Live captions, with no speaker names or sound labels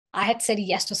I had said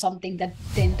yes to something that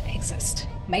didn't exist.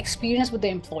 My experience with the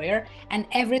employer and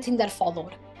everything that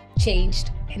followed changed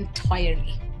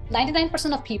entirely.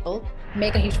 99% of people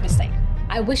make a huge mistake.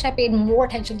 I wish I paid more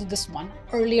attention to this one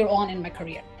earlier on in my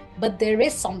career, but there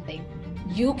is something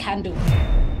you can do.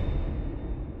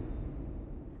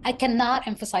 I cannot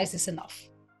emphasize this enough.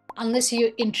 Unless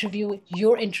you interview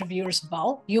your interviewers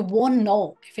well, you won't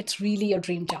know if it's really your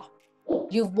dream job.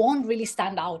 You won't really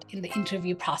stand out in the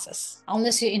interview process.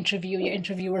 Unless you interview your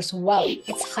interviewers well,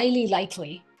 it's highly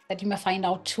likely that you may find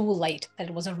out too late that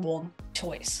it was a wrong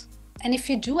choice. And if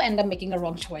you do end up making a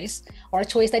wrong choice or a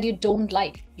choice that you don't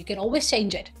like, you can always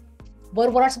change it.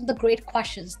 But what are some of the great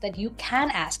questions that you can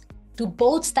ask to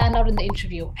both stand out in the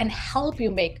interview and help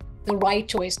you make the right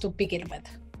choice to begin with?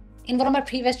 In one of my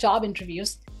previous job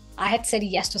interviews, I had said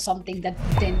yes to something that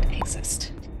didn't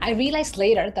exist. I realized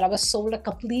later that I was sold a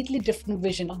completely different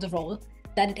vision of the role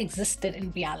than it existed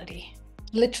in reality.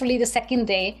 Literally the second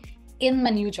day in my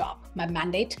new job, my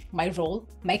mandate, my role,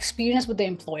 my experience with the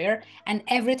employer, and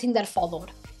everything that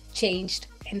followed changed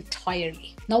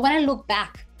entirely. Now, when I look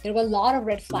back, there were a lot of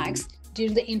red flags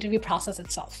during the interview process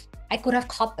itself. I could have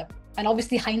caught them, and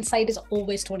obviously hindsight is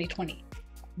always 20/20.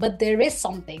 But there is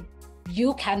something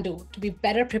you can do to be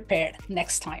better prepared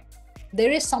next time.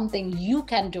 There is something you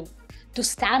can do to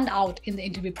stand out in the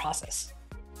interview process.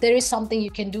 There is something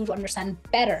you can do to understand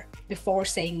better before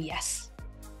saying yes.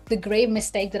 The grave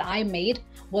mistake that I made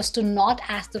was to not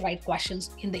ask the right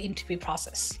questions in the interview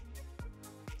process.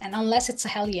 And unless it's a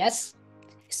hell yes,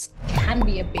 it can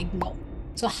be a big no.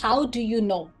 So how do you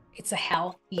know it's a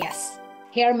hell yes?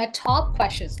 Here are my top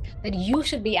questions that you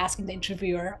should be asking the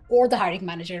interviewer or the hiring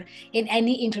manager in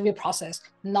any interview process,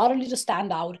 not only to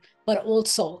stand out, but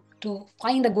also to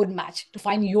find a good match, to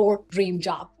find your dream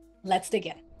job. Let's dig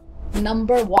in.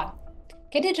 Number one,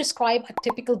 can you describe a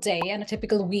typical day and a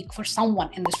typical week for someone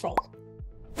in this role?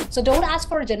 So don't ask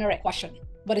for a generic question,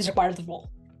 what is required of the role,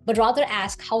 but rather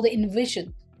ask how they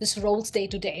envision this role's day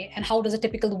to day and how does a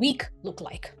typical week look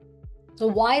like? So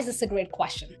why is this a great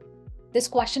question? This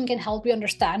question can help you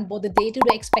understand both the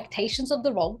day-to-day expectations of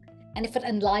the role and if it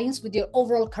aligns with your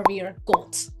overall career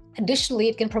goals. Additionally,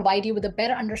 it can provide you with a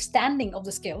better understanding of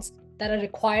the skills that are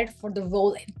required for the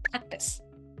role in practice.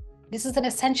 This is an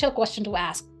essential question to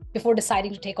ask before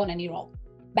deciding to take on any role.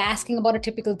 By asking about a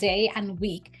typical day and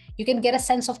week, you can get a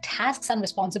sense of tasks and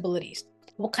responsibilities,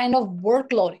 what kind of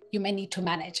workload you may need to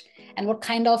manage, and what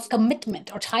kind of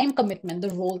commitment or time commitment the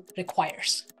role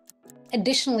requires.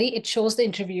 Additionally, it shows the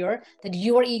interviewer that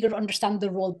you are eager to understand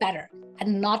the role better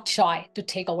and not shy to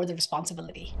take over the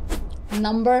responsibility.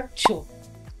 Number two,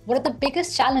 what are the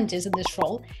biggest challenges in this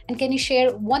role? And can you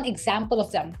share one example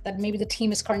of them that maybe the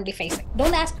team is currently facing?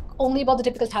 Don't ask only about the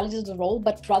typical challenges of the role,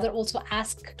 but rather also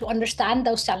ask to understand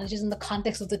those challenges in the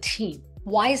context of the team.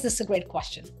 Why is this a great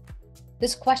question?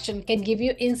 This question can give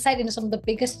you insight into some of the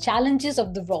biggest challenges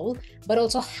of the role, but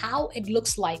also how it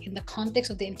looks like in the context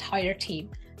of the entire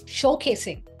team,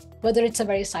 showcasing whether it's a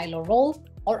very silo role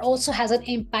or also has an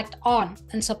impact on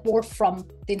and support from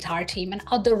the entire team and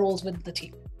other roles within the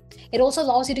team. It also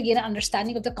allows you to gain an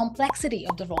understanding of the complexity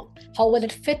of the role, how well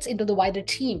it fits into the wider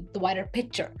team, the wider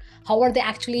picture, how are they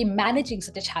actually managing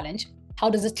such a challenge, how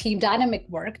does the team dynamic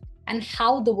work, and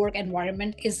how the work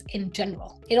environment is in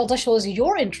general. It also shows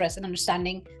your interest in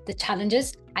understanding the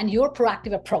challenges and your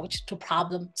proactive approach to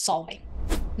problem solving.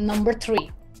 Number three,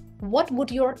 what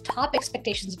would your top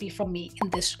expectations be from me in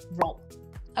this role?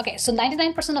 Okay, so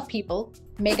 99% of people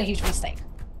make a huge mistake.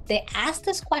 They ask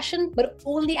this question, but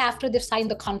only after they've signed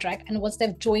the contract and once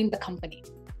they've joined the company.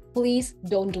 Please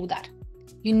don't do that.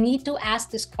 You need to ask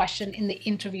this question in the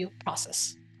interview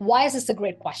process. Why is this a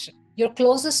great question? Your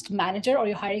closest manager or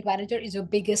your hiring manager is your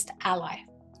biggest ally.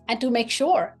 And to make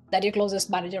sure that your closest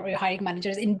manager or your hiring manager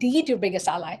is indeed your biggest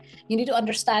ally, you need to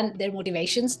understand their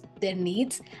motivations, their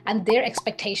needs, and their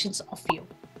expectations of you.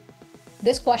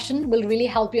 This question will really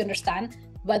help you understand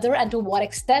whether and to what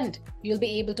extent you'll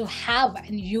be able to have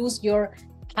and use your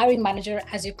hiring manager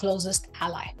as your closest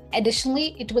ally.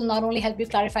 Additionally, it will not only help you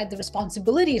clarify the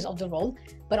responsibilities of the role,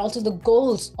 but also the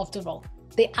goals of the role,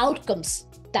 the outcomes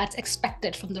that's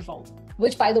expected from the role,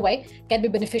 which, by the way, can be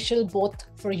beneficial both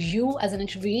for you as an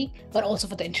interviewee, but also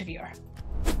for the interviewer.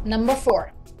 Number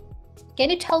four, can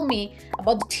you tell me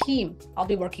about the team I'll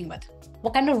be working with?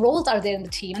 What kind of roles are there in the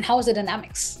team and how is the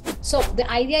dynamics? So the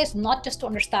idea is not just to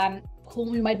understand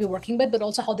whom you might be working with, but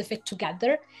also how they fit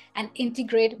together and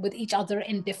integrate with each other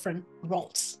in different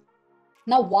roles.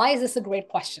 Now, why is this a great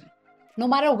question? No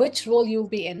matter which role you'll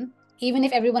be in, even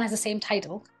if everyone has the same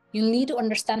title, you'll need to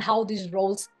understand how these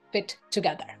roles fit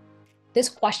together. This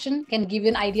question can give you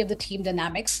an idea of the team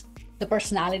dynamics, the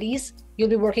personalities, you'll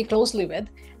be working closely with,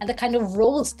 and the kind of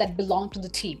roles that belong to the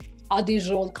team. Are these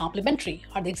roles complementary?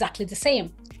 Are they exactly the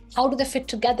same? How do they fit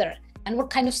together? And what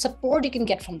kind of support you can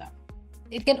get from them?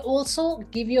 It can also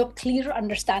give you a clearer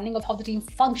understanding of how the team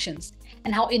functions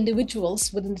and how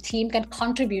individuals within the team can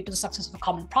contribute to the success of a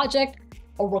common project,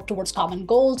 or work towards common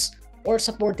goals, or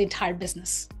support the entire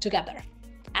business together.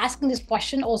 Asking this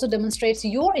question also demonstrates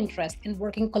your interest in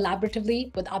working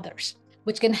collaboratively with others,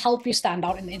 which can help you stand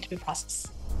out in the interview process.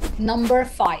 Number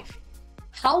 5,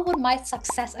 how would my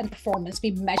success and performance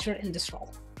be measured in this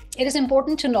role? It is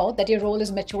important to know that your role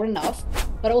is mature enough,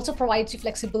 but also provides you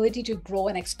flexibility to grow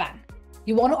and expand.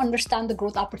 You want to understand the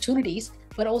growth opportunities,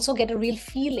 but also get a real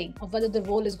feeling of whether the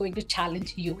role is going to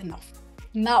challenge you enough.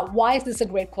 Now, why is this a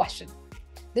great question?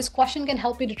 This question can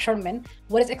help you determine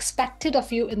what is expected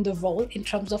of you in the role in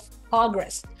terms of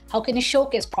progress. How can you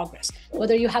showcase progress?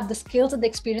 Whether you have the skills and the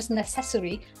experience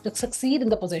necessary to succeed in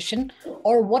the position,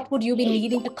 or what would you be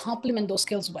needing to complement those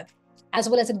skills with, as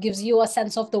well as it gives you a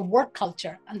sense of the work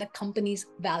culture and the company's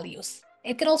values.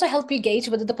 It can also help you gauge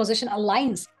whether the position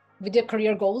aligns with your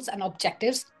career goals and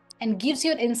objectives, and gives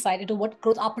you an insight into what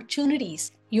growth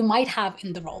opportunities you might have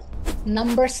in the role.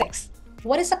 Number 6,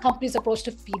 what is the company's approach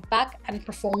to feedback and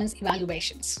performance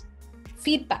evaluations?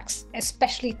 Feedbacks,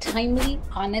 especially timely,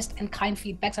 honest, and kind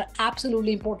feedbacks, are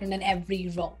absolutely important in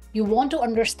every role. You want to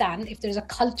understand if there's a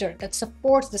culture that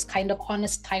supports this kind of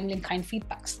honest, timely, and kind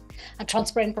feedbacks, a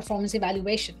transparent performance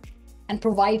evaluation, and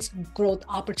provides growth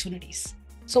opportunities.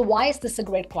 So why is this a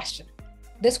great question?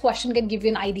 This question can give you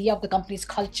an idea of the company's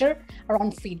culture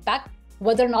around feedback,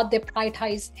 whether or not they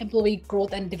prioritize employee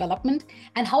growth and development,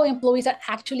 and how employees are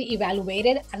actually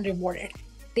evaluated and rewarded.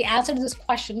 The answer to this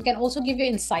question can also give you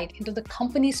insight into the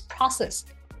company's process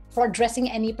for addressing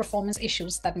any performance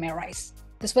issues that may arise.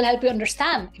 This will help you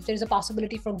understand if there is a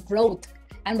possibility for growth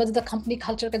and whether the company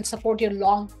culture can support your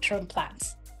long-term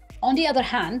plans. On the other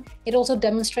hand, it also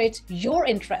demonstrates your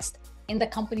interest in the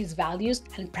company's values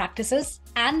and practices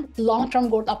and long-term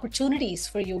growth opportunities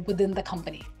for you within the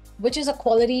company, which is a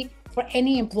quality for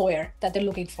any employer that they're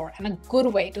looking for and a good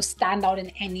way to stand out in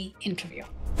any interview.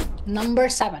 Number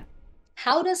 7,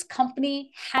 how does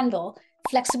company handle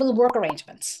flexible work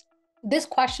arrangements? This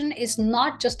question is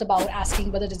not just about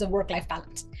asking whether there's a work-life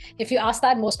balance. If you ask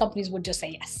that, most companies would just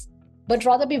say yes, but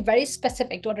rather be very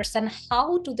specific to understand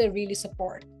how do they really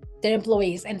support their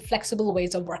employees in flexible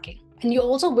ways of working. And you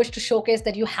also wish to showcase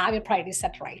that you have your priorities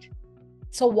set right.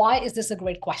 So why is this a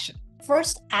great question?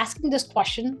 First, asking this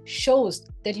question shows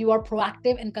that you are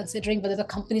proactive in considering whether the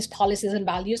company's policies and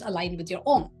values align with your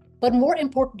own. But more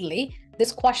importantly,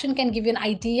 this question can give you an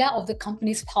idea of the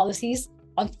company's policies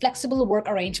on flexible work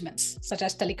arrangements, such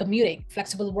as telecommuting,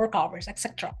 flexible work hours,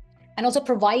 etc. And also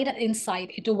provide an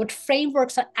insight into what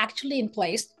frameworks are actually in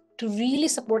place to really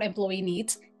support employee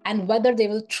needs, and whether they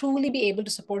will truly be able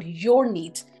to support your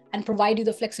needs and provide you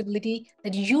the flexibility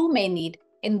that you may need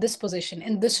in this position,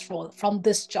 in this role, from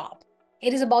this job.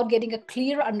 It is about getting a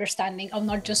clear understanding of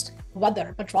not just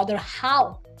whether, but rather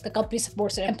how the company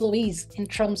supports their employees in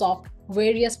terms of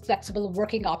various flexible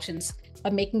working options by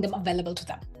making them available to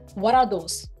them. What are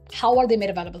those? How are they made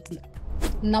available to them?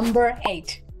 Number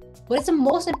 8, what is the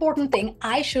most important thing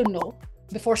I should know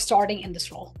before starting in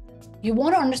this role? You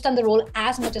want to understand the role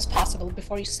as much as possible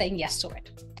before you saying yes to it.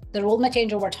 The role may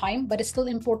change over time, but it's still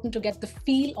important to get the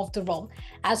feel of the role,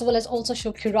 as well as also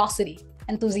show curiosity,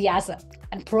 enthusiasm,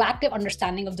 and proactive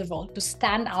understanding of the role to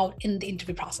stand out in the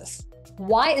interview process.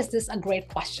 Why is this a great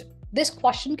question? This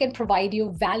question can provide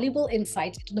you valuable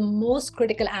insights into the most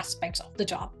critical aspects of the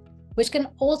job, which can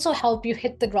also help you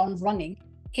hit the ground running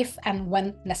if and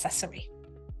when necessary.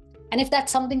 And if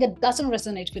that's something that doesn't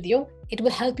resonate with you, it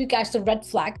will help you catch the red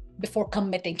flag before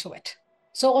committing to it.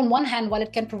 So on one hand, while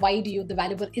it can provide you the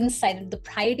valuable insight into the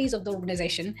priorities of the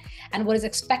organization and what is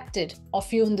expected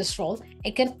of you in this role,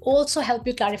 it can also help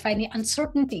you clarify any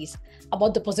uncertainties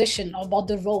about the position or about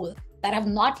the role that have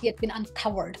not yet been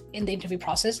uncovered in the interview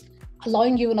process,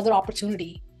 allowing you another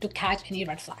opportunity to catch any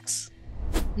red flags.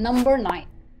 Number 9,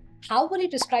 how would you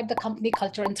describe the company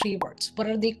culture in 3 words? What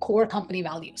are the core company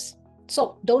values?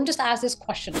 So don't just ask this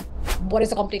question, what is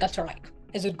the company culture like?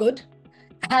 Is it good?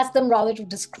 Ask them rather to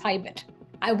describe it.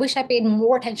 I wish I paid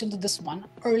more attention to this one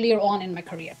earlier on in my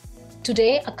career.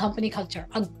 Today, a company culture,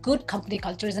 a good company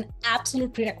culture, is an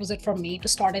absolute prerequisite for me to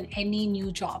start in any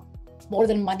new job, more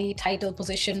than money, title,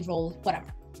 position, role, whatever.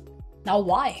 Now,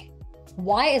 why?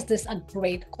 Why is this a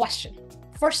great question?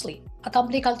 Firstly, a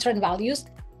company culture and values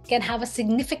can have a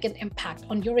significant impact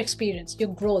on your experience, your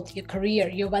growth, your career,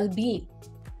 your well-being.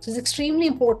 So it's extremely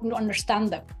important to understand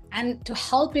them and to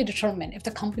help you determine if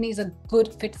the company is a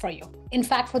good fit for you. In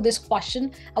fact, for this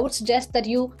question, I would suggest that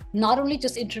you not only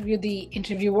just interview the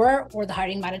interviewer or the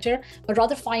hiring manager, but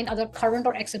rather find other current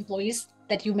or ex-employees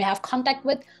that you may have contact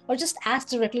with, or just ask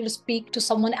directly to speak to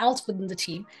someone else within the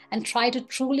team and try to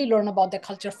truly learn about their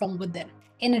culture from within.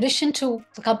 In addition to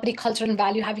the company culture and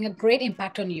value having a great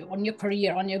impact on you, on your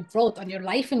career, on your growth, on your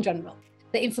life in general,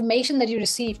 the information that you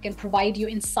receive can provide you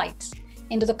insights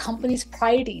into the company's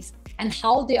priorities and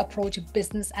how they approach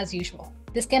business as usual.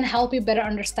 This can help you better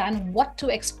understand what to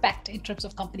expect in terms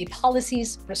of company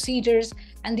policies, procedures,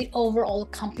 and the overall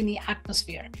company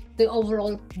atmosphere, the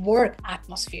overall work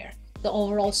atmosphere, the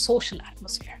overall social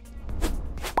atmosphere.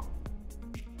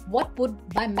 What would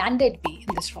my mandate be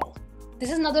in this role?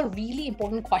 This is another really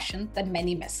important question that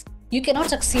many miss. You cannot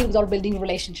succeed without building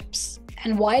relationships.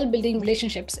 And while building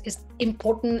relationships is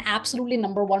important, absolutely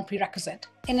 #1 prerequisite,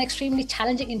 in an extremely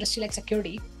challenging industry like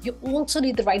security, you also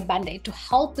need the right mandate to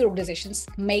help the organizations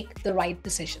make the right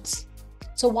decisions.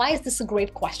 So why is this a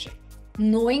great question?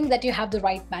 Knowing that you have the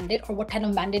right mandate, or what kind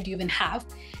of mandate you even have,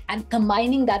 and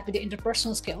combining that with your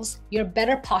interpersonal skills, you're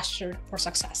better postured for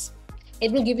success.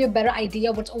 It will give you a better idea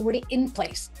of what's already in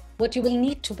place, what you will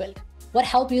need to build, what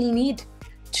help you'll need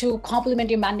to complement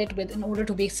your mandate with in order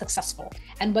to be successful,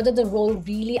 and whether the role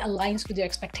really aligns with your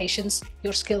expectations,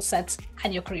 your skill sets,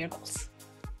 and your career goals.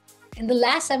 In the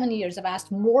last 7 years, I've asked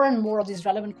more and more of these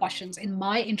relevant questions in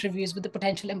my interviews with the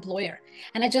potential employer,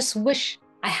 and I just wish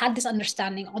I had this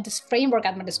understanding or this framework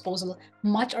at my disposal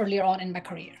much earlier on in my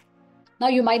career. Now,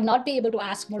 you might not be able to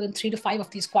ask more than 3 to 5 of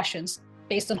these questions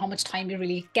based on how much time you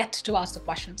really get to ask the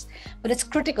questions, but it's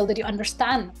critical that you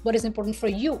understand what is important for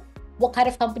you. What kind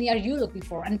of company are you looking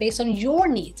for? And based on your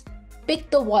needs, pick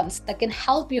the ones that can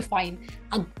help you find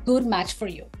a good match for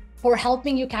you, for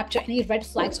helping you capture any red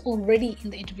flags already in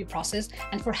the interview process,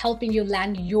 and for helping you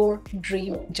land your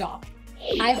dream job.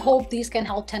 I hope these can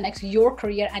help 10x your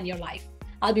career and your life.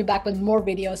 I'll be back with more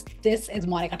videos. This is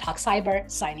Monica Talk Cyber,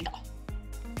 signing off.